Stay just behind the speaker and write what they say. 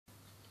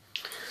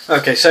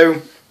Okay,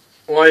 so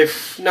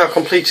I've now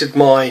completed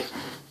my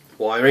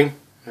wiring.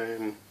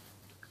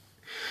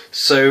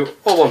 So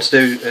all I want to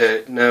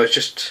do now is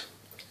just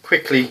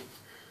quickly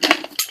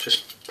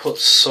just put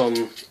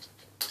some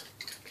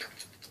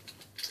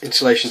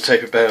insulation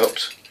tape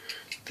about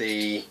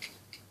the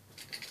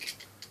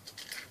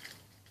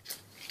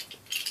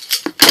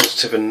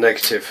positive and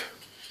negative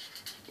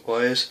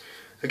wires.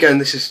 Again,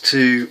 this is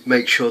to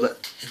make sure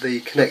that the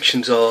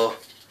connections are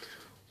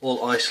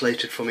all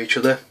isolated from each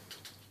other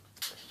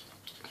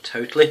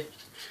totally.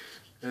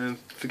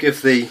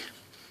 Forgive the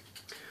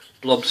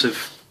blobs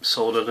of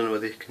solder, I don't know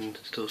whether you can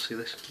still see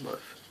this. But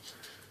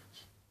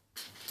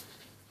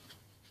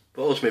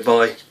ultimately,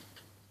 by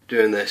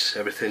doing this,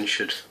 everything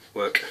should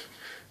work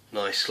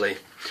nicely.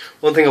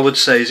 One thing I would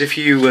say is if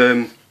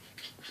you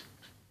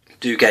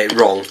do get it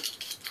wrong,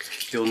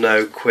 you'll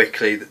know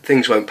quickly that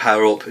things won't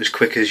power up as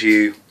quick as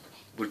you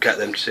would get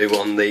them to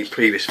on the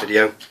previous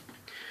video.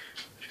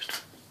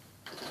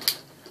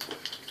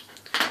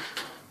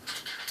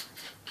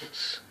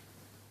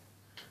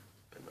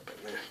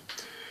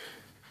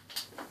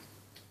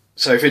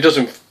 So if it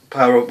doesn't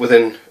power up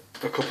within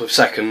a couple of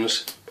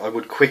seconds, I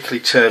would quickly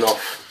turn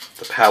off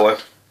the power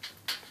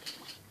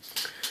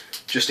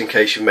just in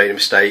case you've made a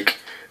mistake.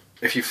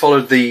 If you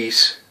followed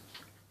these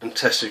and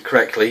tested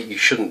correctly, you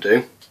shouldn't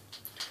do.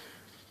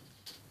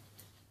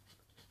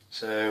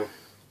 So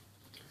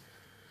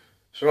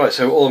right,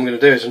 so all I'm going to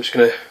do is I'm just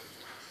going to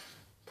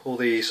pull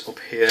these up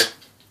here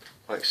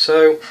like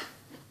so.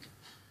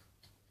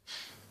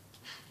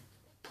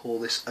 Pull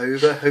this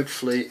over.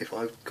 Hopefully, if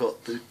I've got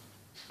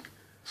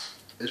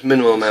as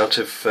minimal amount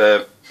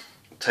of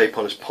tape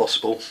on as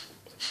possible,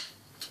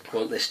 I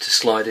want this to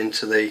slide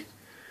into the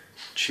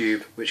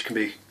tube, which can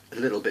be a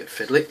little bit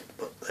fiddly,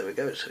 but there we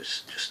go. So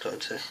it's just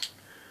starting to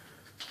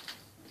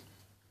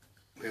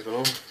move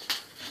along.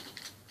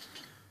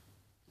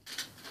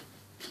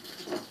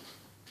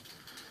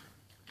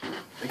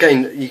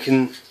 Again, you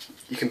can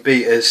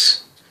be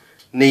as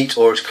neat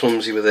or as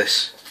clumsy with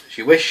this as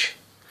you wish.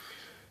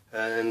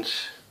 And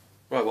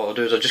right, what I'll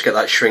do is I'll just get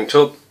that shrinked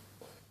up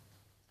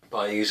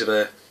by use of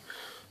a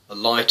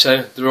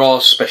lighter. There are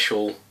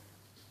special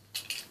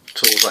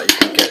tools that you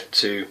can get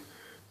to,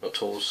 not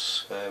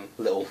tools,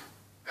 little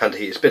hand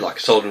heaters, a bit like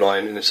a soldering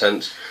iron in a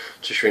sense,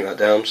 to shrink that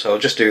down. So I'll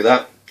just do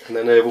that, and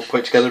then we'll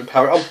put it together and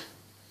power it on.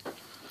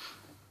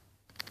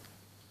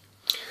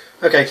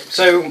 Okay,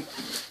 so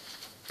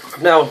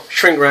I've now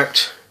shrink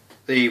wrapped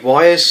the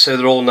wires so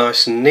they're all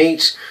nice and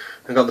neat.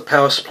 I've got the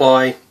power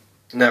supply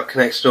now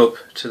connected up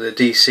to the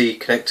DC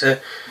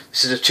connector.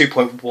 This is a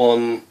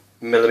 2.1mm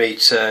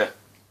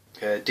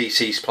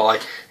DC supply.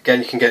 Again,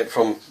 you can get it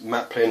from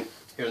Maplin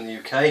here in the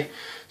UK.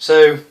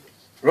 So,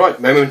 right,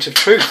 moment of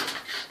truth.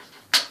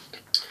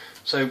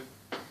 So,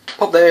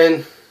 pop that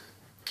in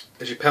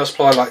as your power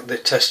supply like the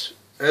test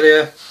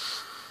earlier,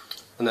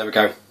 and there we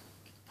go.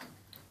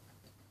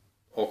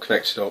 All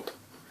connected up.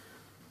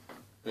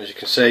 As you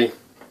can see,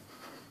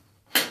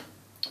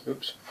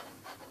 oops,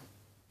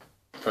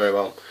 very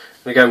well.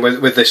 And again,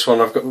 with this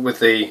one, I've got with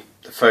the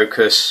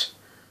focus.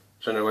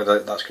 I don't know whether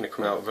that's going to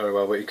come out very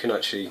well, but you can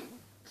actually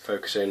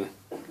focus in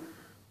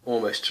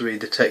almost to read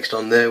the text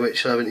on there,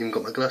 which I haven't even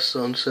got my glasses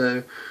on.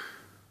 So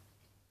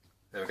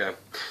there we go.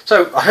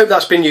 So I hope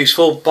that's been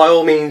useful. By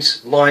all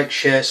means, like,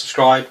 share,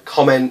 subscribe,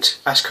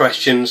 comment, ask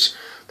questions.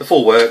 The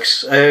full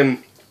works.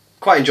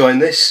 Quite enjoying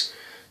this.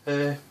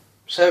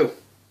 So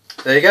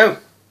there you go.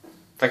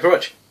 Thank you very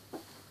much.